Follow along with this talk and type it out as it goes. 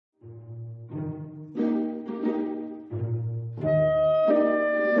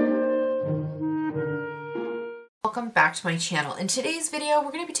welcome back to my channel. In today's video,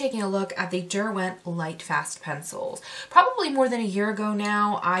 we're going to be taking a look at the Derwent Lightfast pencils. Probably more than a year ago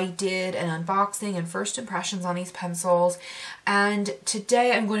now, I did an unboxing and first impressions on these pencils, and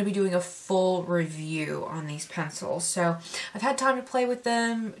today I'm going to be doing a full review on these pencils. So I've had time to play with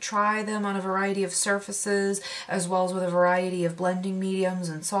them, try them on a variety of surfaces, as well as with a variety of blending mediums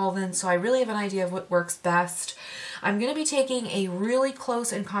and solvents, so I really have an idea of what works best. I'm going to be taking a really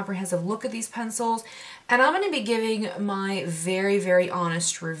close and comprehensive look at these pencils, and I'm going to be giving my very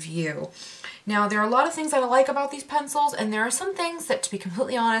honest review. Now, there are a lot of things that I like about these pencils, and there are some things that, to be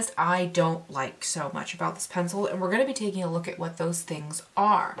completely honest, I don't like so much about this pencil, and we're going to be taking a look at what those things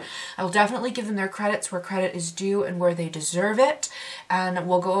are. I will definitely give them their credits where credit is due and where they deserve it, and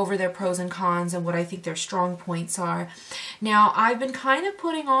we'll go over their pros and cons and what I think their strong points are. Now, I've been kind of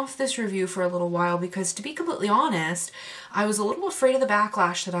putting off this review for a little while because, to be completely honest, I was a little afraid of the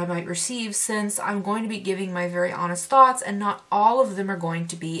backlash that I might receive, since I'm going to be giving my very honest thoughts, and not all of them are going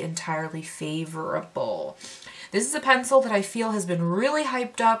to be entirely favorable. This is a pencil that I feel has been really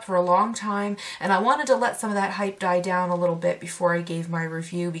hyped up for a long time, and I wanted to let some of that hype die down a little bit before I gave my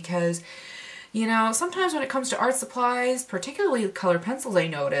review, because, you know, sometimes when it comes to art supplies, particularly color pencils, I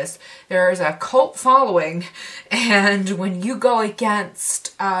notice there's a cult following, and when you go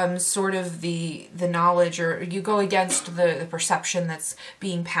against sort of the knowledge, or you go against the perception that's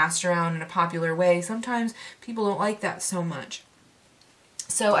being passed around in a popular way, sometimes people don't like that so much.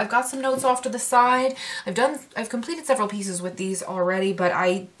 So I've got some notes off to the side. I've completed several pieces with these already, but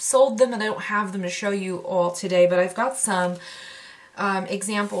I sold them and I don't have them to show you all today, but I've got some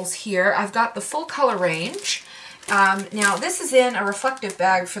examples here. I've got the full color range. Now this is in a reflective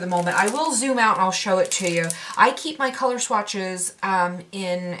bag for the moment. I will zoom out and I'll show it to you. I keep my color swatches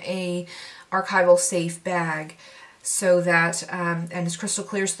in a archival safe bag, so that, and it's crystal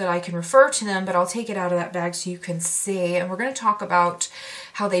clear so that I can refer to them, but I'll take it out of that bag so you can see. And we're going to talk about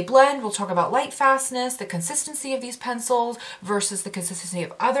how they blend. We'll talk about light fastness, the consistency of these pencils versus the consistency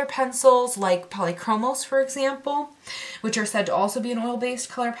of other pencils like Polychromos, for example, which are said to also be an oil-based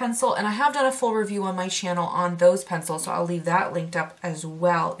color pencil. And I have done a full review on my channel on those pencils, so I'll leave that linked up as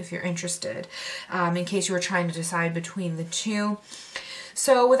well if you're interested, in case you were trying to decide between the two.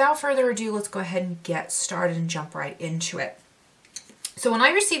 So without further ado, let's go ahead and get started and jump right into it. So when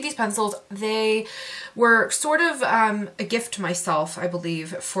I received these pencils, they were sort of a gift to myself, I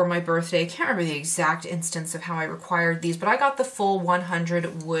believe, for my birthday. I can't remember the exact instance of how I required these, but I got the full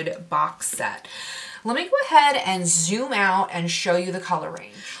 100 wood box set. Let me go ahead and zoom out and show you the color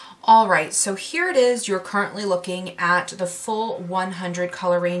range. Alright, so here it is. You're currently looking at the full 100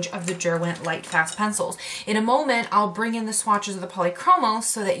 color range of the Derwent Lightfast pencils. In a moment, I'll bring in the swatches of the Polychromos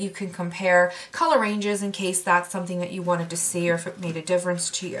so that you can compare color ranges in case that's something that you wanted to see or if it made a difference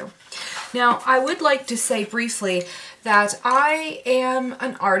to you. Now, I would like to say briefly that I am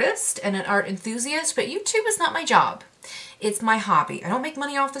an artist and an art enthusiast, but YouTube is not my job. It's my hobby. I don't make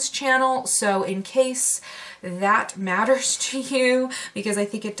money off this channel, so in case that matters to you, because I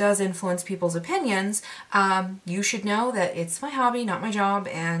think it does influence people's opinions, you should know that it's my hobby, not my job,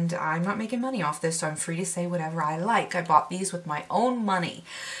 and I'm not making money off this, so I'm free to say whatever I like. I bought these with my own money.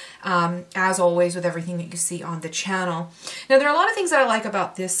 As always with everything that you see on the channel. Now, there are a lot of things that I like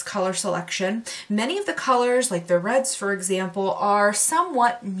about this color selection. Many of the colors, like the reds for example, are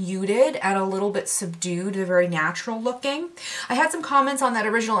somewhat muted and a little bit subdued. They're very natural looking. I had some comments on that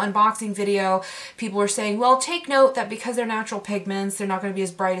original unboxing video. People were saying, well, take note that because they're natural pigments, they're not going to be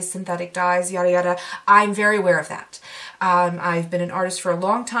as bright as synthetic dyes, yada yada. I'm very aware of that. I've been an artist for a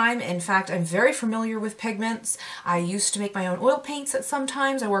long time. In fact, I'm very familiar with pigments. I used to make my own oil paints at some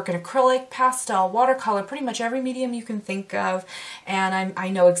times. I work in acrylic, pastel, watercolor, pretty much every medium you can think of, and I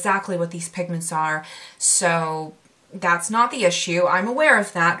know exactly what these pigments are, so that's not the issue. I'm aware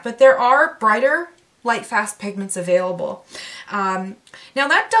of that, but there are brighter, light-fast pigments available. Now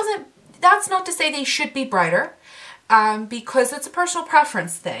that's not to say they should be brighter. Because it's a personal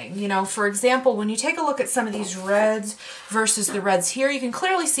preference thing. You know, for example, when you take a look at some of these reds versus the reds here, you can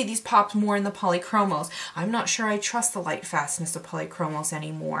clearly see these popped more in the Polychromos. I'm not sure I trust the light fastness of Polychromos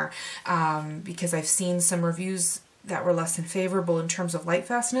anymore, because I've seen some reviews that were less than favorable in terms of light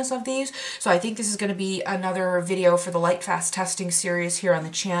fastness of these. So I think this is going to be another video for the light fast testing series here on the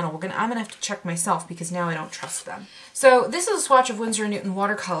channel. I'm going to have to check myself because now I don't trust them. So this is a swatch of Winsor & Newton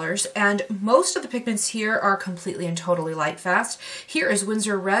watercolors, and most of the pigments here are completely and totally light fast. Here is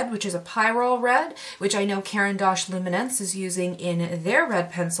Winsor Red, which is a Pyrrole Red, which I know Caran d'Ache Luminance is using in their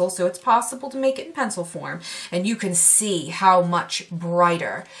red pencil, so it's possible to make it in pencil form. And you can see how much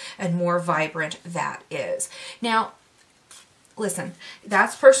brighter and more vibrant that is. Now, Listen,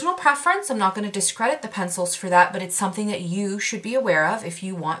 that's personal preference. I'm not going to discredit the pencils for that, but it's something that you should be aware of if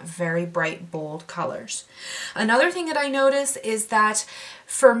you want very bright, bold colors. Another thing that I notice is that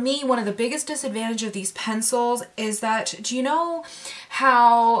for me, one of the biggest disadvantages of these pencils is that, do you know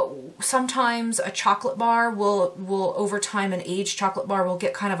how sometimes a chocolate bar will over time, an aged chocolate bar will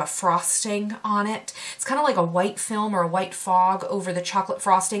get kind of a frosting on it? It's kind of like a white film or a white fog over the chocolate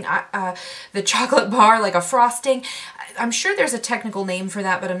frosting, the chocolate bar, like a frosting. I'm sure there's a technical name for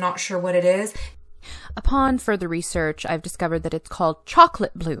that, but I'm not sure what it is. Upon further research, I've discovered that it's called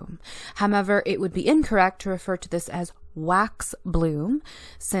chocolate bloom. However, it would be incorrect to refer to this as wax bloom,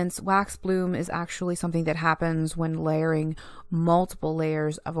 since wax bloom is actually something that happens when layering multiple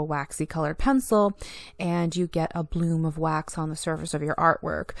layers of a waxy colored pencil and you get a bloom of wax on the surface of your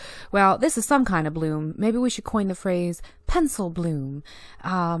artwork. Well, this is some kind of bloom. Maybe we should coin the phrase pencil bloom,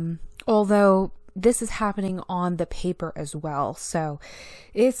 although this is happening on the paper as well, so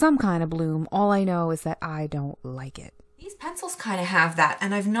it's some kind of bloom. All I know is that I don't like it. These pencils kind of have that,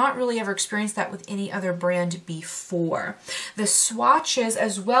 and I've not really ever experienced that with any other brand before. The swatches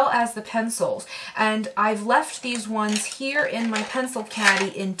as well as the pencils, and I've left these ones here in my pencil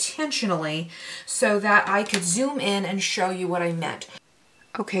caddy intentionally so that I could zoom in and show you what I meant.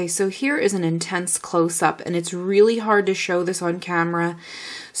 Okay, so here is an intense close-up, and it's really hard to show this on camera,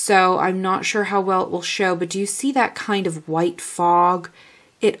 so I'm not sure how well it will show, but do you see that kind of white fog?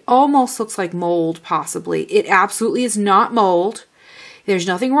 It almost looks like mold, possibly. It absolutely is not mold. There's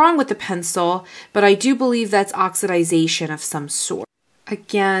nothing wrong with the pencil, but I do believe that's oxidization of some sort.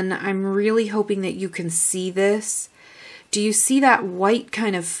 Again, I'm really hoping that you can see this. Do you see that white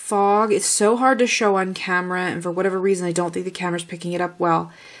kind of fog? It's so hard to show on camera, and for whatever reason, I don't think the camera's picking it up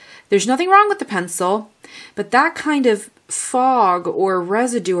well. There's nothing wrong with the pencil, but that kind of fog or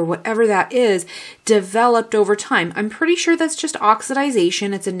residue or whatever that is developed over time. I'm pretty sure that's just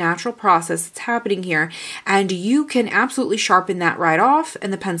oxidization. It's a natural process that's happening here, and you can absolutely sharpen that right off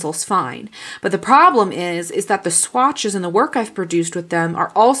and the pencil's fine. But the problem is that the swatches and the work I've produced with them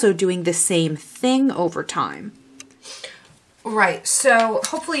are also doing the same thing over time. Right, so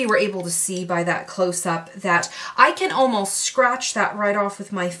hopefully you were able to see by that close-up that I can almost scratch that right off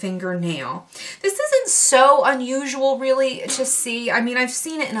with my fingernail. This isn't so unusual really to see. I mean, I've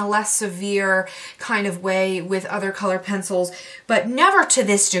seen it in a less severe kind of way with other color pencils, but never to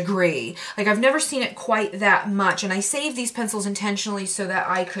this degree. Like, I've never seen it quite that much, and I saved these pencils intentionally so that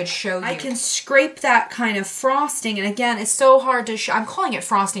I could show you. I can scrape that kind of frosting, and again, it's so hard to show. I'm calling it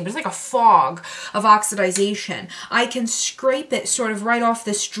frosting, but it's like a fog of oxidization. I can scrape it sort of right off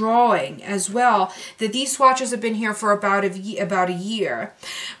this drawing as well, that these swatches have been here for about a year.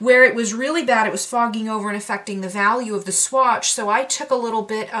 Where it was really bad, it was fogging over and affecting the value of the swatch, so I took a little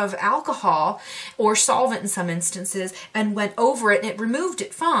bit of alcohol or solvent in some instances and went over it, and it removed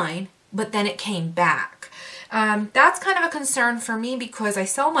it fine, but then it came back. That's kind of a concern for me because I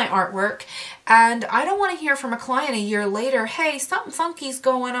sell my artwork and I don't want to hear from a client a year later, hey, something funky's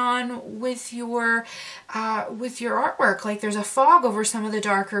going on with your artwork. Like, there's a fog over some of the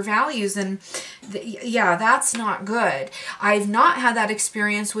darker values, and yeah, that's not good. I've not had that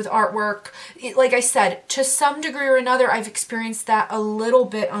experience with artwork. Like I said, to some degree or another, I've experienced that a little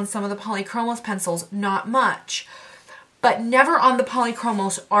bit on some of the Polychromos pencils, not much. But never on the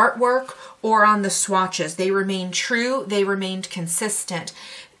Polychromos artwork or on the swatches. They remain true, they remained consistent.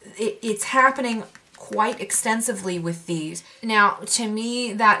 It's happening quite extensively with these. Now, to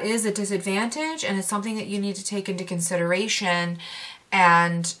me, that is a disadvantage, and it's something that you need to take into consideration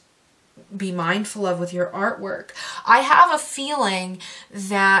and be mindful of with your artwork. I have a feeling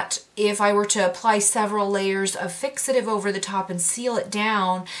that if I were to apply several layers of fixative over the top and seal it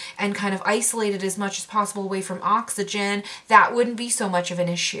down and kind of isolate it as much as possible away from oxygen, that wouldn't be so much of an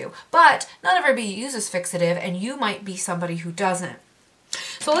issue. But not everybody uses fixative, and you might be somebody who doesn't.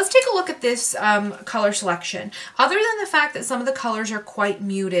 So let's take a look at this color selection. Other than the fact that some of the colors are quite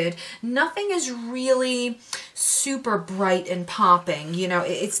muted, nothing is really super bright and popping. You know,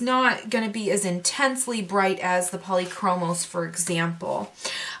 it's not going to be as intensely bright as the Polychromos, for example.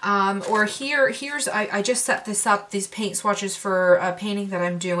 Or I just set this up, these paint swatches for a painting that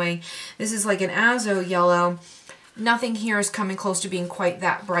I'm doing. This is like an azo yellow. Nothing here is coming close to being quite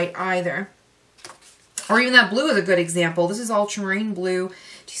that bright either. Or even that blue is a good example. This is ultramarine blue.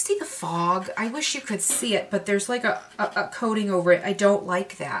 Do you see the fog? I wish you could see it, but there's like a coating over it. I don't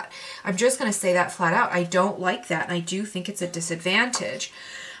like that. I'm just going to say that flat out. I don't like that, and I do think it's a disadvantage.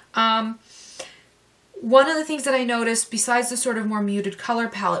 One of the things that I noticed, besides the sort of more muted color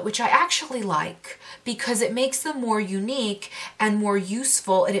palette, which I actually like because it makes them more unique and more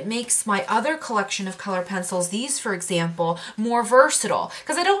useful, and it makes my other collection of color pencils, these for example, more versatile,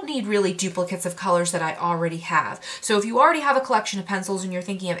 because I don't need really duplicates of colors that I already have. So if you already have a collection of pencils and you're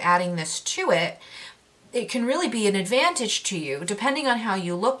thinking of adding this to it, it can really be an advantage to you depending on how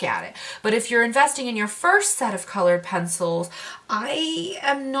you look at it. But if you're investing in your first set of colored pencils, I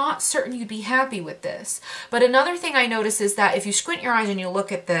am not certain you'd be happy with this. But another thing I notice is that if you squint your eyes and you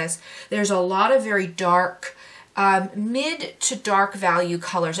look at this, there's a lot of very dark, mid to dark value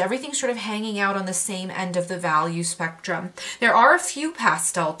colors. Everything's sort of hanging out on the same end of the value spectrum. There are a few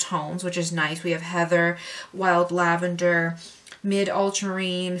pastel tones, which is nice. We have heather, wild lavender, mid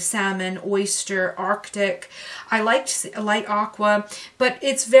ultramarine, salmon, oyster, arctic. I liked light aqua, but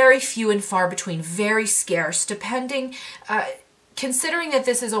it's very few and far between, very scarce. Considering that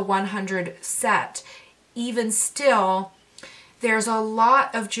this is a 100 set, even still, there's a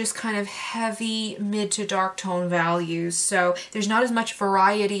lot of just kind of heavy mid to dark tone values. So there's not as much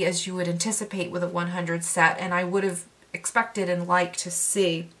variety as you would anticipate with a 100 set, and I would have expected and liked to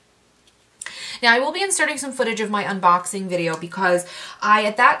see. Now I will be inserting some footage of my unboxing video because I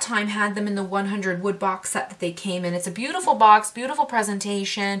at that time had them in the 100 wood box set that they came in. It's a beautiful box, beautiful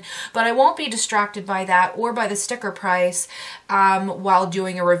presentation, but I won't be distracted by that or by the sticker price while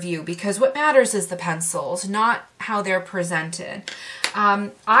doing a review, because what matters is the pencils, not how they're presented. I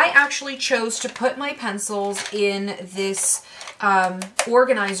actually chose to put my pencils in this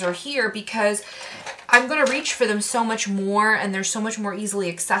organizer here because I'm going to reach for them so much more, and they're so much more easily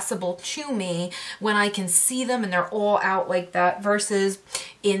accessible to me when I can see them and they're all out like that versus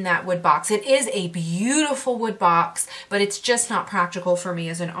in that wood box. It is a beautiful wood box, but it's just not practical for me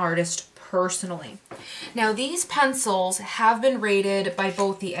as an artist personally. Now these pencils have been rated by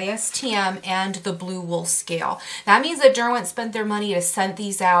both the ASTM and the Blue Wool scale. That means that Derwent spent their money to send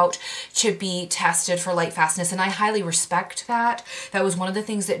these out to be tested for light fastness, and I highly respect that. That was one of the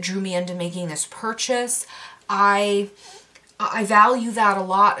things that drew me into making this purchase. I value that a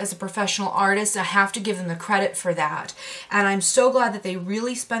lot as a professional artist. I have to give them the credit for that. And I'm so glad that they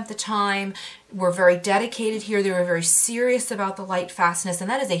really spent the time, were very dedicated here. They were very serious about the light fastness, and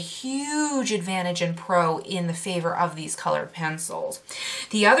that is a huge advantage and pro in the favor of these colored pencils.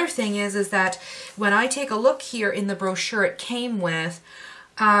 The other thing is that when I take a look here in the brochure it came with,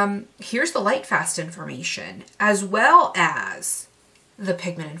 here's the light fast information as well as the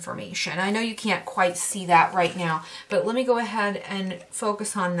pigment information. I know you can't quite see that right now, but let me go ahead and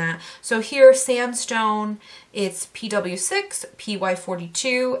focus on that. So here, sandstone, it's PW6,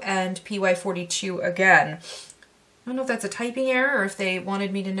 PY42, and PY42 again. I don't know if that's a typing error or if they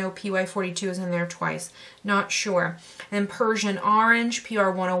wanted me to know PY42 is in there twice. Not sure. And Persian orange,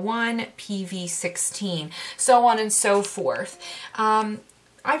 PR101, PV16, so on and so forth.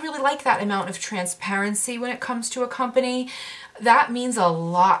 I really like that amount of transparency when it comes to a company. That means a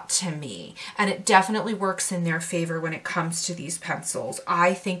lot to me, and it definitely works in their favor when it comes to these pencils.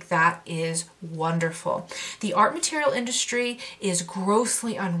 I think that is wonderful. The art material industry is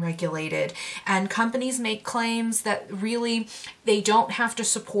grossly unregulated, and companies make claims that really they don't have to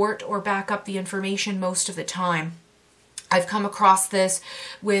support or back up the information most of the time. I've come across this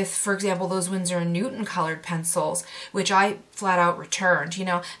with, for example, those Winsor & Newton colored pencils, which I flat out returned. You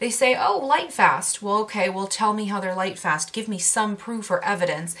know, they say, oh, light fast. Well, okay, well, tell me how they're light fast. Give me some proof or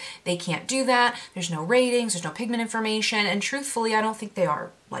evidence. They can't do that. There's no ratings, there's no pigment information, and truthfully, I don't think they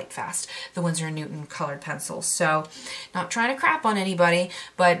are light fast, the Winsor & Newton colored pencils. So, not trying to crap on anybody,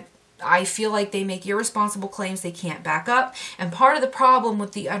 but I feel like they make irresponsible claims they can't back up. And part of the problem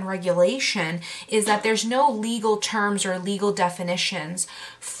with the unregulation is that there's no legal terms or legal definitions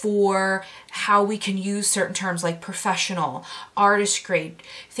for how we can use certain terms like professional, artist grade,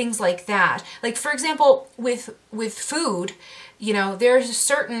 things like that. Like, for example, with food, you know, there's a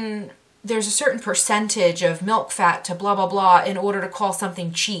certain percentage of milk fat to blah, blah, blah in order to call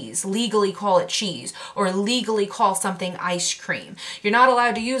something cheese, legally call it cheese, or legally call something ice cream. You're not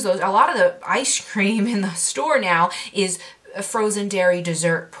allowed to use those. A lot of the ice cream in the store now is a frozen dairy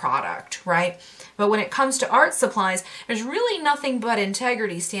dessert product, right? But when it comes to art supplies, there's really nothing but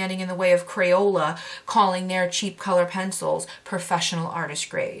integrity standing in the way of Crayola calling their cheap color pencils professional artist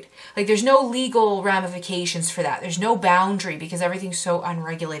grade. Like, there's no legal ramifications for that. There's no boundary because everything's so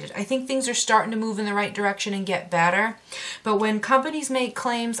unregulated. I think things are starting to move in the right direction and get better. But when companies make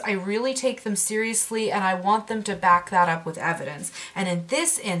claims, I really take them seriously, and I want them to back that up with evidence. And in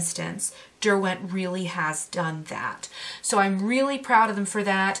this instance, Derwent really has done that. So I'm really proud of them for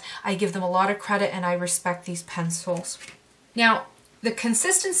that. I give them a lot of credit, and I respect these pencils. Now, the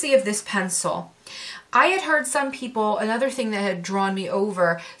consistency of this pencil. I had heard some people, another thing that had drawn me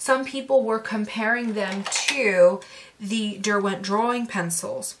over, some people were comparing them to the Derwent drawing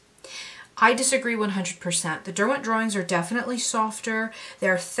pencils. I disagree 100%. The Derwent drawings are definitely softer,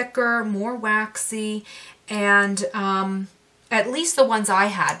 they're thicker, more waxy, and at least the ones I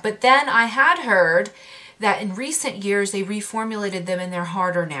had. But then I had heard that in recent years they reformulated them and they're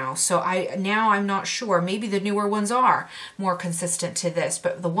harder now. So I'm not sure. Maybe the newer ones are more consistent to this,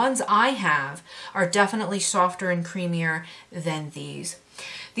 but the ones I have are definitely softer and creamier than these.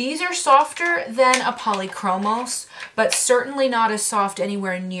 These are softer than a Polychromos, but certainly not as soft,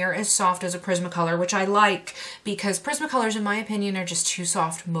 anywhere near as soft as a Prismacolor, which I like because Prismacolors, in my opinion, are just too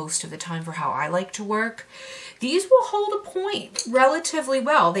soft most of the time for how I like to work. These will hold a point relatively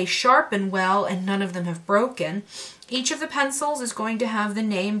well. They sharpen well and none of them have broken. Each of the pencils is going to have the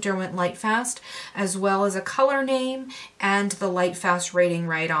name Derwent Lightfast as well as a color name and the Lightfast rating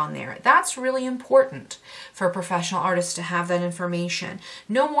right on there. That's really important for professional artists to have that information.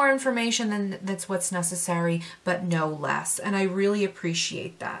 No more information than that's what's necessary, but no less. And I really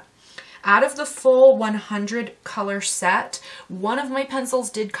appreciate that. Out of the full 100 color set, one of my pencils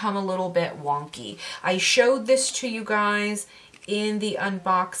did come a little bit wonky. I showed this to you guys in the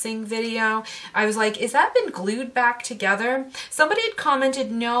unboxing video. I was like, is that been glued back together? Somebody had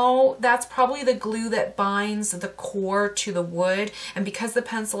commented, no, that's probably the glue that binds the core to the wood, and because the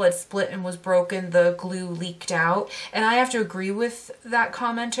pencil had split and was broken, the glue leaked out. And I have to agree with that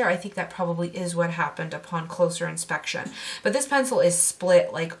commenter. I think that probably is what happened upon closer inspection. But this pencil is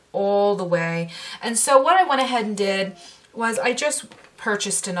split like all the way. And so what I went ahead and did was I just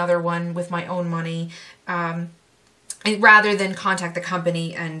purchased another one with my own money, rather than contact the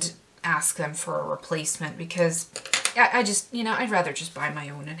company and ask them for a replacement, because I just, I'd rather just buy my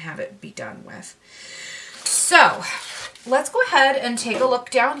own and have it be done with. So let's go ahead and take a look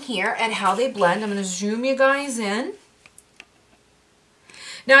down here at how they blend. I'm going to zoom you guys in.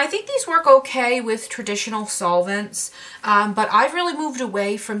 Now, I think these work okay with traditional solvents, but I've really moved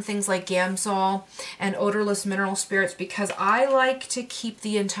away from things like Gamsol and odorless mineral spirits because I like to keep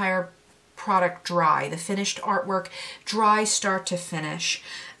the entire product dry, the finished artwork dry start to finish.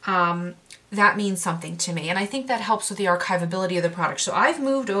 That means something to me, and I think that helps with the archivability of the product. So I've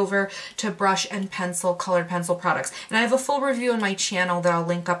moved over to brush and pencil, colored pencil products, and I have a full review on my channel that I'll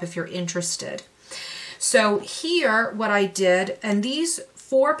link up if you're interested. So here what I did, and these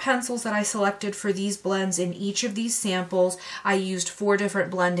 4 pencils that I selected for these blends in each of these samples, I used 4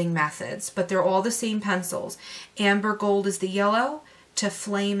 different blending methods, but they're all the same pencils. Amber Gold is the yellow, To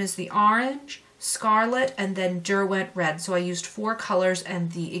Flame is the orange, Scarlet, and then Derwent Red. So I used 4 colors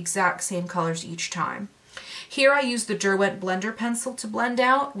and the exact same colors each time. Here I used the Derwent Blender Pencil to blend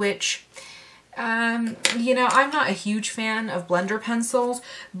out, which, I'm not a huge fan of blender pencils,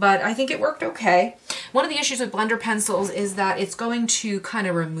 but I think it worked okay. One of the issues with blender pencils is that it's going to kind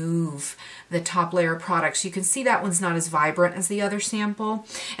of remove the top layer of product. So you can see that one's not as vibrant as the other sample.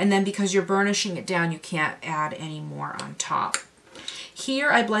 And then because you're burnishing it down, you can't add any more on top. Here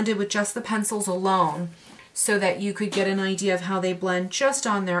I blended with just the pencils alone so that you could get an idea of how they blend just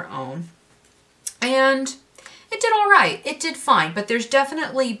on their own. And it did all right. It did fine, but there's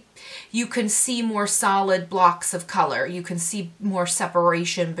definitely, you can see more solid blocks of color. You can see more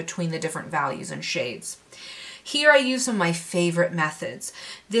separation between the different values and shades. Here I use some of my favorite methods.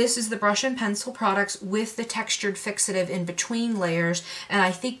 This is the brush and pencil products with the textured fixative in between layers, and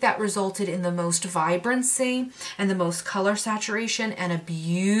I think that resulted in the most vibrancy and the most color saturation and a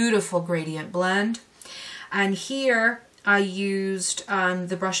beautiful gradient blend. And here I used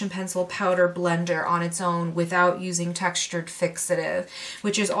the brush and pencil powder blender on its own without using textured fixative,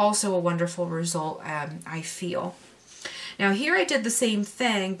 which is also a wonderful result, I feel. Now here I did the same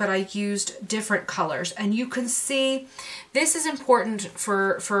thing, but I used different colors, and you can see this is important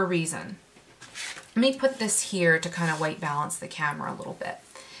for a reason. Let me put this here to kind of white balance the camera a little bit.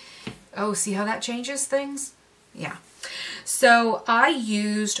 Oh, see how that changes things? Yeah. So I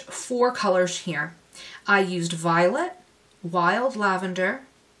used 4 colors here. I used Violet, Wild Lavender,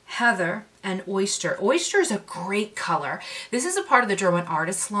 Heather, and Oyster. Oyster is a great color. This is a part of the Derwent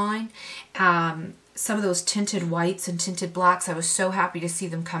Artist line. Some of those tinted whites and tinted blacks, I was so happy to see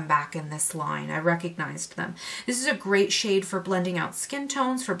them come back in this line. I recognized them. This is a great shade for blending out skin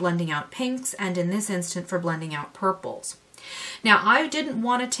tones, for blending out pinks, and in this instant for blending out purples. Now I didn't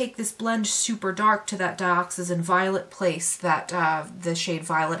want to take this blend super dark to that Dioxazine Violet place that the shade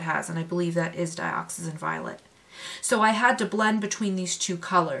Violet has, and I believe that is Dioxazine Violet. So I had to blend between these 2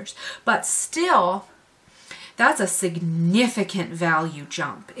 colors, but still That's a significant value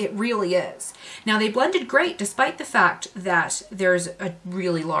jump. It really is. Now they blended great despite the fact that there's a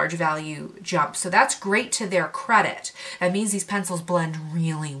really large value jump. So that's great to their credit. That means these pencils blend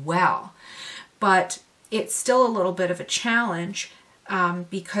really well. But it's still a little bit of a challenge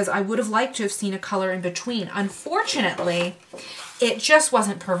because I would have liked to have seen a color in between. Unfortunately, it just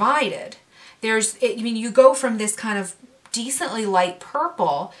wasn't provided. You go from this kind of decently light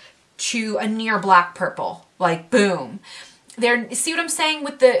purple to a near black purple, like boom. See what I'm saying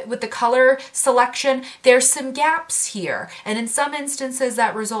with the color selection? There's some gaps here, and in some instances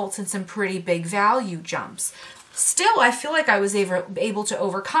that results in some pretty big value jumps. Still, I feel like I was able to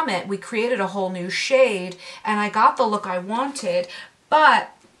overcome it. We created a whole new shade, and I got the look I wanted, but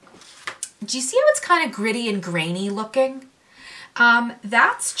do you see how it's kind of gritty and grainy looking?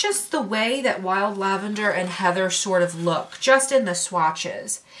 That's just the way that Wild Lavender and Heather sort of look, just in the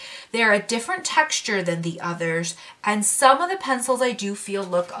swatches. They're a different texture than the others, and some of the pencils I do feel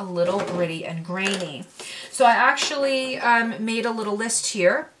look a little gritty and grainy. So I actually made a little list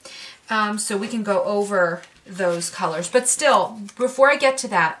here so we can go over those colors. But still, before I get to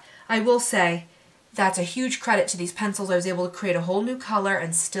that, I will say that's a huge credit to these pencils. I was able to create a whole new color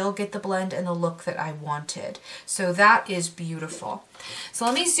and still get the blend and the look that I wanted. So that is beautiful. So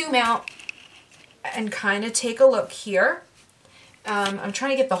let me zoom out and kind of take a look here. I'm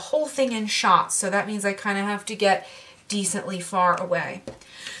trying to get the whole thing in shot, so that means I kind of have to get decently far away.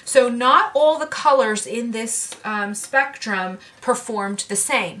 So not all the colors in this spectrum performed the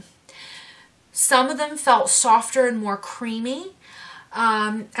same. Some of them felt softer and more creamy,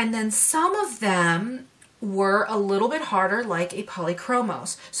 and then some of them were a little bit harder, like a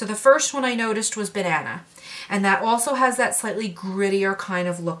Polychromos. So the first one I noticed was Banana, and that also has that slightly grittier kind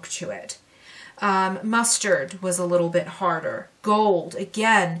of look to it. Mustard was a little bit harder. Gold,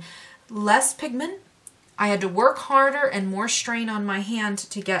 again, less pigment. I had to work harder and more strain on my hand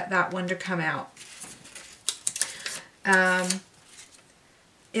to get that one to come out.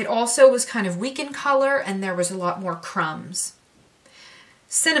 It also was kind of weak in color, and there was a lot more crumbs.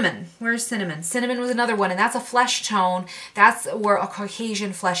 Cinnamon, where's Cinnamon? Cinnamon was another one, and that's a flesh tone. That's a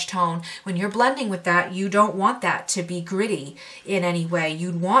Caucasian flesh tone. When you're blending with that, you don't want that to be gritty in any way.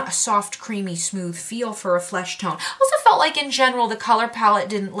 You'd want a soft, creamy, smooth feel for a flesh tone. Also felt like in general the color palette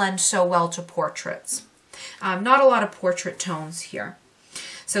didn't lend so well to portraits. Not a lot of portrait tones here.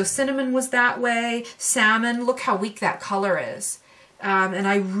 So Cinnamon was that way. Salmon, look how weak that color is. And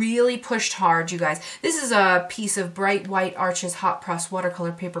I really pushed hard, you guys. This is a piece of Bright White Arches hot press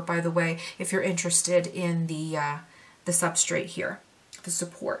watercolor paper, by the way, if you're interested in the substrate here, the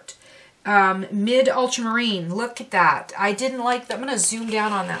support. Mid Ultramarine, look at that. I didn't like that. I'm going to zoom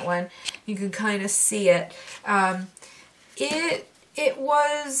down on that one. You can kind of see it. It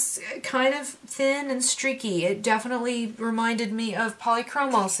was kind of thin and streaky. It definitely reminded me of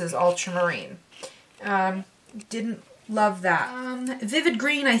Polychromos' Ultramarine. Didn't love that. Vivid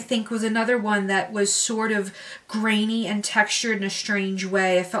Green, I think, was another one that was sort of grainy and textured in a strange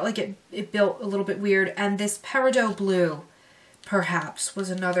way. I felt like it built a little bit weird. And this Peridot Blue, perhaps, was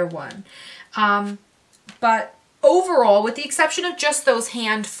another one. But overall, with the exception of just those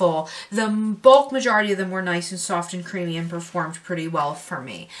handful, the bulk majority of them were nice and soft and creamy and performed pretty well for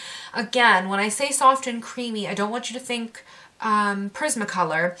me. Again, when I say soft and creamy, I don't want you to think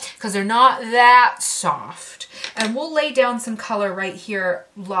Prismacolor, because they're not that soft. And we'll lay down some color right here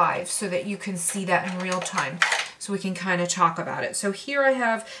live so that you can see that in real time, so we can kind of talk about it. So here I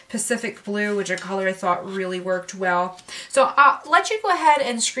have Pacific Blue, which is a color I thought really worked well. So I'll let you go ahead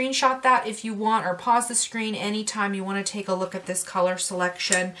and screenshot that if you want, or pause the screen anytime you want to take a look at this color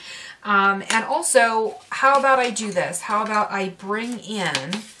selection. And also, how about I do this? How about I bring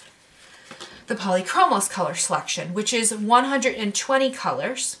in the Polychromos color selection, which is 120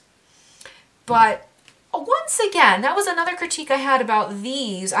 colors. But once again, that was another critique I had about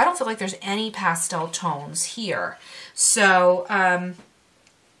these. I don't feel like there's any pastel tones here. So,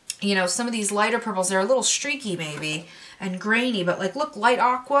 you know, some of these lighter purples, they're a little streaky maybe and grainy, but like, look, light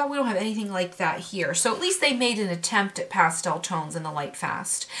aqua, we don't have anything like that here. So at least they made an attempt at pastel tones in the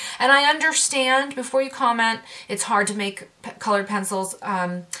Lightfast. And I understand, before you comment, it's hard to make colored pencils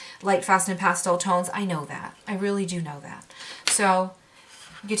Lightfast and pastel tones. I know that. I really do know that. So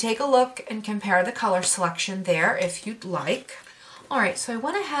you take a look and compare the color selection there if you'd like. Alright, so I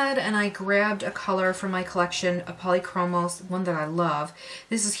went ahead and I grabbed a color from my collection, a Polychromos, one that I love.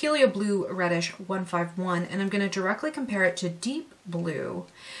 This is Helio Blue Reddish 151, and I'm going to directly compare it to Deep Blue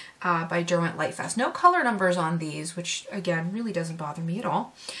by Derwent Lightfast. No color numbers on these, which again really doesn't bother me at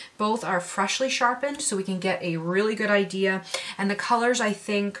all. Both are freshly sharpened, so we can get a really good idea. And the colors, I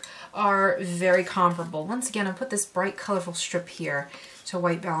think, are very comparable. Once again, I'll put this bright colorful strip here to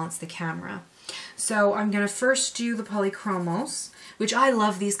white balance the camera. So I'm going to first do the Polychromos, which I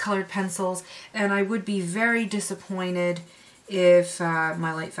love these colored pencils, and I would be very disappointed if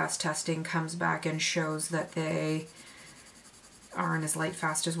my Lightfast testing comes back and shows that they aren't as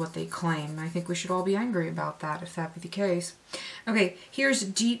Lightfast as what they claim. I think we should all be angry about that if that be the case. Okay, here's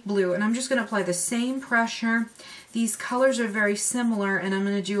deep blue, and I'm just going to apply the same pressure. These colors are very similar, and I'm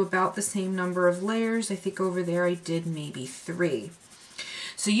going to do about the same number of layers. I think over there I did maybe 3.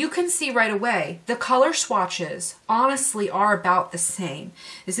 So you can see right away, the color swatches honestly are about the same.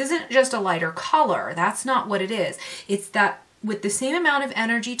 This isn't just a lighter color. That's not what it is. It's that with the same amount of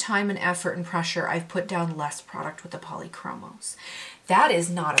energy, time, and effort and pressure, I've put down less product with the Polychromos. That is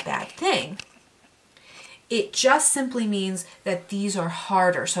not a bad thing. It just simply means that these are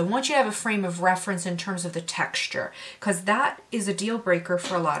harder. So I want you to have a frame of reference in terms of the texture, because that is a deal breaker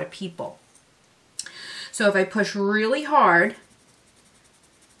for a lot of people. So if I push really hard,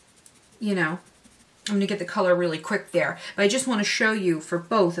 you know, I'm going to get the color really quick there. But I just want to show you for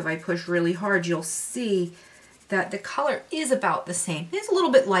both, if I push really hard, you'll see that the color is about the same. It's a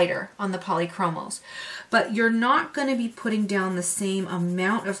little bit lighter on the Polychromos, but you're not going to be putting down the same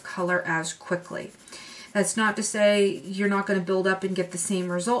amount of color as quickly. That's not to say you're not going to build up and get the same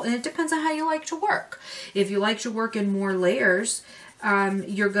result, and it depends on how you like to work. If you like to work in more layers,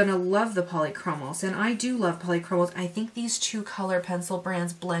 you're going to love the Polychromos, and I do love Polychromos. I think these two color pencil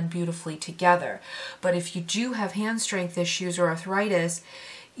brands blend beautifully together, but if you do have hand strength issues or arthritis,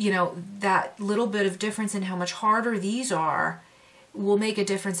 you know, that little bit of difference in how much harder these are will make a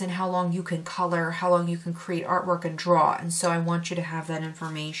difference in how long you can color, how long you can create artwork and draw, and so I want you to have that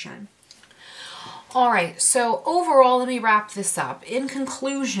information. Alright, so overall, let me wrap this up. In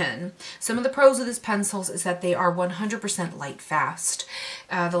conclusion, some of the pros of these pencils is that they are 100% Lightfast.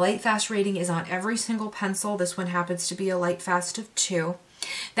 The Lightfast rating is on every single pencil. This one happens to be a Lightfast of 2.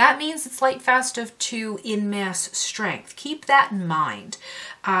 That means it's Lightfast of 2 in mass strength. Keep that in mind.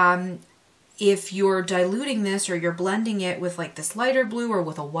 If you're diluting this or you're blending it with like this lighter blue or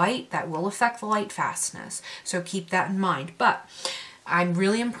with a white, that will affect the Lightfastness. So keep that in mind. But I'm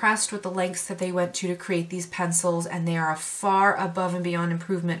really impressed with the lengths that they went to create these pencils, and they are a far above and beyond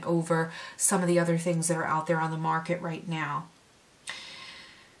improvement over some of the other things that are out there on the market right now.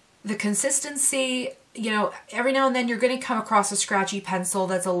 The consistency, you know, every now and then you're going to come across a scratchy pencil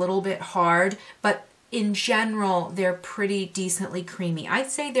that's a little bit hard, but in general, they're pretty decently creamy. I'd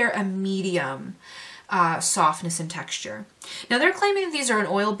say they're a medium softness and texture. Now they're claiming these are an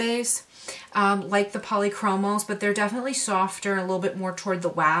oil base, like the Polychromos, but they're definitely softer and a little bit more toward the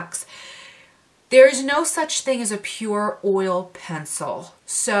wax. There is no such thing as a pure oil pencil.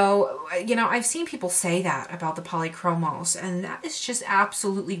 So, you know, I've seen people say that about the Polychromos, and that is just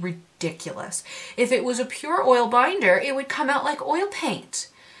absolutely ridiculous. If it was a pure oil binder, it would come out like oil paint.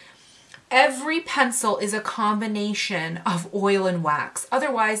 Every pencil is a combination of oil and wax.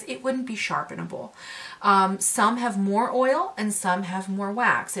 Otherwise, it wouldn't be sharpenable. Some have more oil and some have more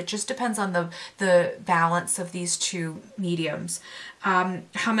wax. It just depends on the balance of these two mediums.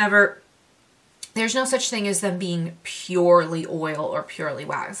 However, there's no such thing as them being purely oil or purely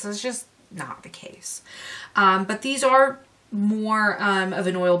wax. It's just not the case. But these are more of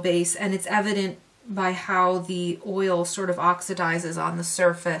an oil base, and it's evident by how the oil sort of oxidizes on the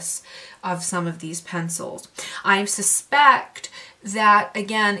surface of some of these pencils. I suspect that,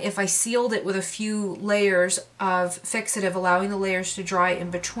 again, if I sealed it with a few layers of fixative, allowing the layers to dry in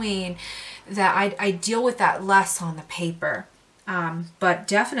between, that I'd deal with that less on the paper. But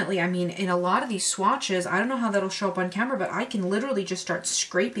definitely, I mean, in a lot of these swatches, I don't know how that'll show up on camera, but I can literally just start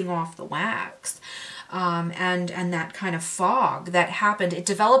scraping off the wax. And that kind of fog that happened, it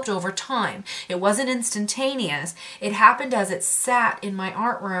developed over time. It wasn't instantaneous. It happened as it sat in my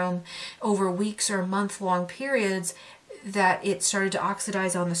art room over weeks or month-long periods, that it started to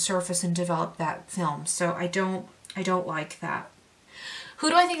oxidize on the surface and develop that film. So I don't like that. Who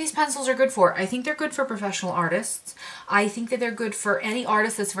do I think these pencils are good for? I think they're good for professional artists. I think that they're good for any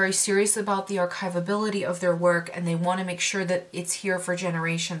artist that's very serious about the archivability of their work, and they want to make sure that it's here for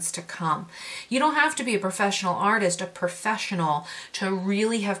generations to come. You don't have to be a professional artist, a professional, to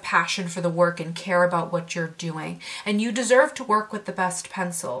really have passion for the work and care about what you're doing. And you deserve to work with the best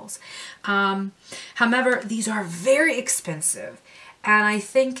pencils. However, these are very expensive. And I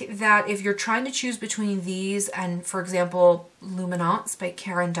think that if you're trying to choose between these and, for example, Luminance by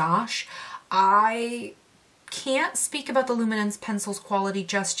Caran d'Ache, I can't speak about the Luminance pencil's quality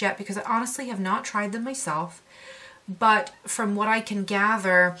just yet because I honestly have not tried them myself. but from what I can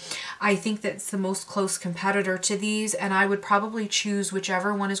gather, I think that's the most close competitor to these, and I would probably choose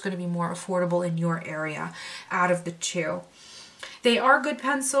whichever one is going to be more affordable in your area out of the two. They are good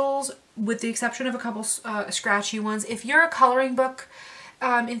pencils, with the exception of a couple scratchy ones. If you're a coloring book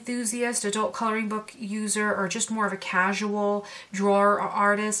enthusiast, adult coloring book user, or just more of a casual drawer or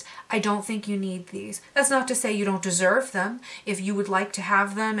artist, I don't think you need these. That's not to say you don't deserve them. If you would like to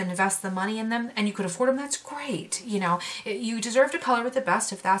have them and invest the money in them and you could afford them, that's great. You know, you deserve to color with the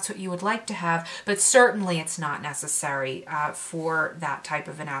best if that's what you would like to have, but certainly it's not necessary for that type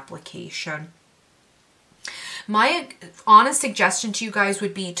of an application. My honest suggestion to you guys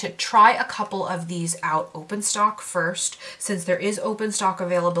would be to try a couple of these out open stock first, since there is open stock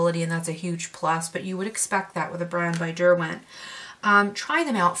availability, and that's a huge plus, but you would expect that with a brand by Derwent. Try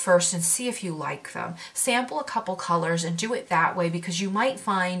them out first and see if you like them. Sample a couple colors and do it that way, because you might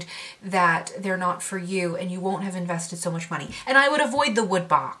find that they're not for you and you won't have invested so much money. And I would avoid the wood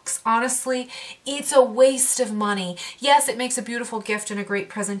box. Honestly, it's a waste of money. Yes, it makes a beautiful gift and a great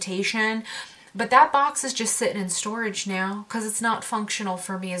presentation, but that box is just sitting in storage now because it's not functional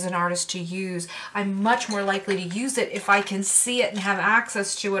for me as an artist to use. I'm much more likely to use it if I can see it and have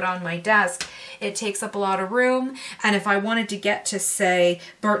access to it on my desk. It takes up a lot of room, and if I wanted to get to, say,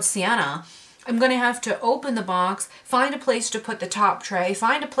 burnt sienna, I'm going to have to open the box, find a place to put the top tray,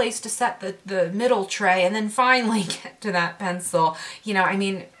 find a place to set the middle tray, and then finally get to that pencil. You know, I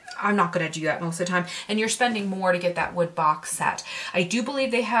mean, I'm not going to do that most of the time, and you're spending more to get that wood box set. I do believe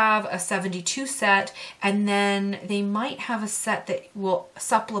they have a 72 set, and then they might have a set that will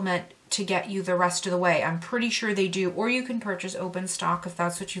supplement to get you the rest of the way. I'm pretty sure they do, or you can purchase open stock if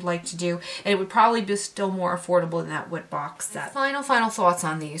that's what you'd like to do, and it would probably be still more affordable than that wood box set. Final thoughts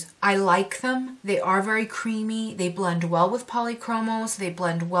on these. I like them. They are very creamy. They blend well with Polychromos. They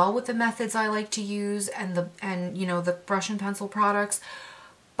blend well with the methods I like to use and you know, the brush and pencil products.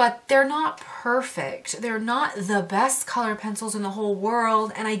 But they're not perfect. They're not the best color pencils in the whole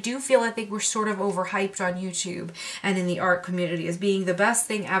world, and I do feel like they were sort of overhyped on YouTube and in the art community as being the best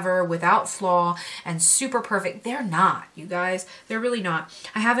thing ever, without flaw and super perfect. They're not, you guys. They're really not.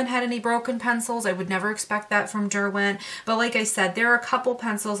 I haven't had any broken pencils. I would never expect that from Derwent, but like I said, there are a couple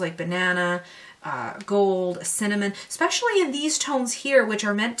pencils like banana, gold, cinnamon, especially in these tones here, which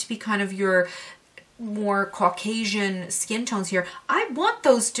are meant to be kind of your more Caucasian skin tones here. I want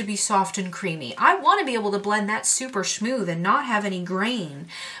those to be soft and creamy. I want to be able to blend that super smooth and not have any grain,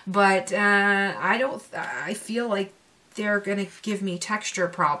 but I feel like they're going to give me texture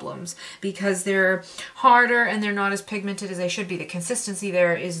problems because they're harder and they're not as pigmented as they should be. The consistency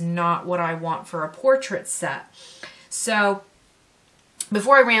there is not what I want for a portrait set. So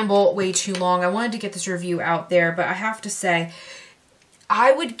before I ramble way too long, I wanted to get this review out there, but I have to say,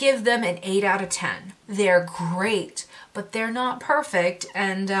 I would give them an 8 out of 10. They're great, but they're not perfect.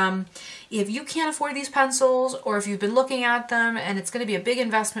 And if you can't afford these pencils, or if you've been looking at them and it's going to be a big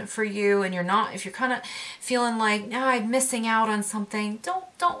investment for you, and if you're kind of feeling like, no, I'm missing out on something,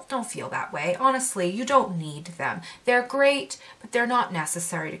 don't feel that way. Honestly, you don't need them. They're great, but they're not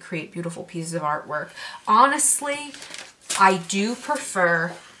necessary to create beautiful pieces of artwork. Honestly, I do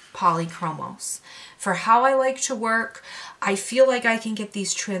prefer Polychromos. For how I like to work, I feel like I can get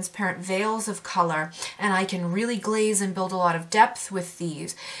these transparent veils of color, and I can really glaze and build a lot of depth with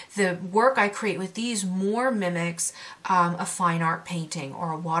these. The work I create with these more mimics a fine art painting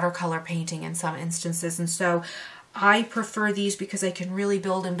or a watercolor painting in some instances, and so I prefer these because I can really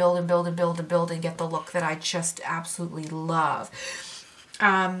build and build and build and build and build and get the look that I just absolutely love.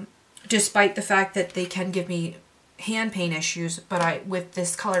 Despite the fact that they can give me hand paint issues, but with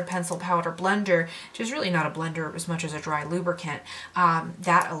this colored pencil powder blender, which is really not a blender as much as a dry lubricant,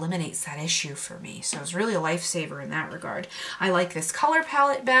 that eliminates that issue for me. So it's really a lifesaver in that regard. I like this color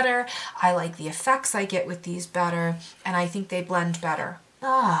palette better. I like the effects I get with these better, and I think they blend better.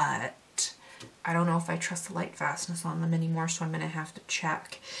 But I don't know if I trust the light fastness on them anymore, so I'm going to have to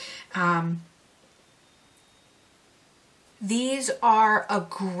check. These are a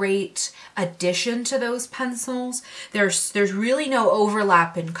great addition to those pencils. There's really no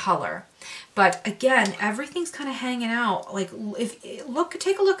overlap in color. But again, everything's kind of hanging out. Like,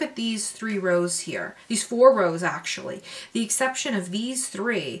 take a look at these 3 rows here. These 4 rows, actually. The exception of these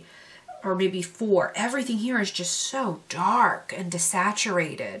 3, or maybe 4, everything here is just so dark and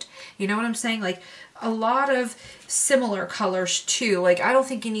desaturated. You know what I'm saying? Like, a lot of similar colors too. Like, I don't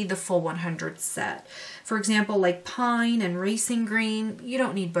think you need the full 100 set. For example, like pine and racing green, you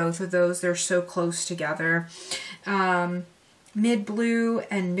don't need both of those. They're so close together. Mid blue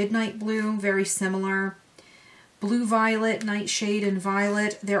and midnight blue, very similar. blue violet, nightshade, and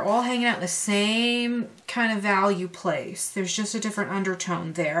violet. They're all hanging out in the same kind of value place. There's just a different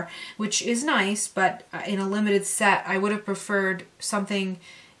undertone there, which is nice, but in a limited set, I would have preferred something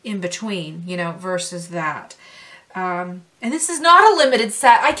in between, you know, versus that. And this is not a limited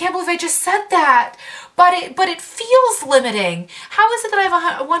set. I can't believe I just said that. But it feels limiting. How is it that I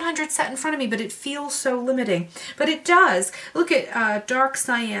have a 100 set in front of me, but it feels so limiting? But it does. Look at dark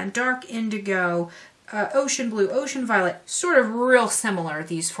cyan, dark indigo, ocean blue, ocean violet. Sort of real similar,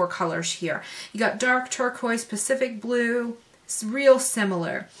 these 4 colors here. You got dark turquoise, Pacific blue. It's real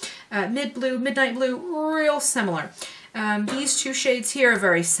similar. Mid blue, midnight blue, real similar. These 2 shades here are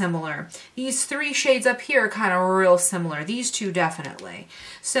very similar. These 3 shades up here are kind of real similar. These 2 definitely.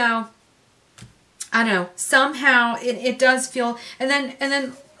 So, I don't know. Somehow it does feel... And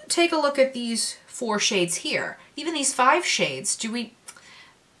then take a look at these 4 shades here. Even these 5 shades. Do we...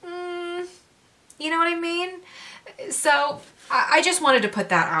 you know what I mean? So... I just wanted to put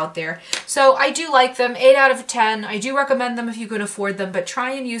that out there. So I do like them, 8 out of 10. I do recommend them if you can afford them, but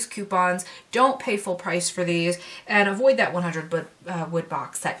try and use coupons. Don't pay full price for these, and avoid that 100 wood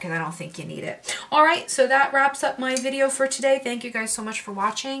box set because I don't think you need it. All right, so that wraps up my video for today. Thank you guys so much for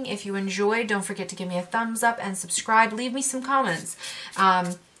watching. If you enjoyed, don't forget to give me a thumbs up and subscribe. Leave me some comments.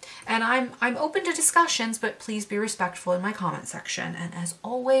 And I'm open to discussions, but please be respectful in my comment section. And as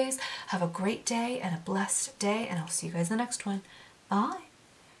always, have a great day and a blessed day, and I'll see you guys in the next one. Bye.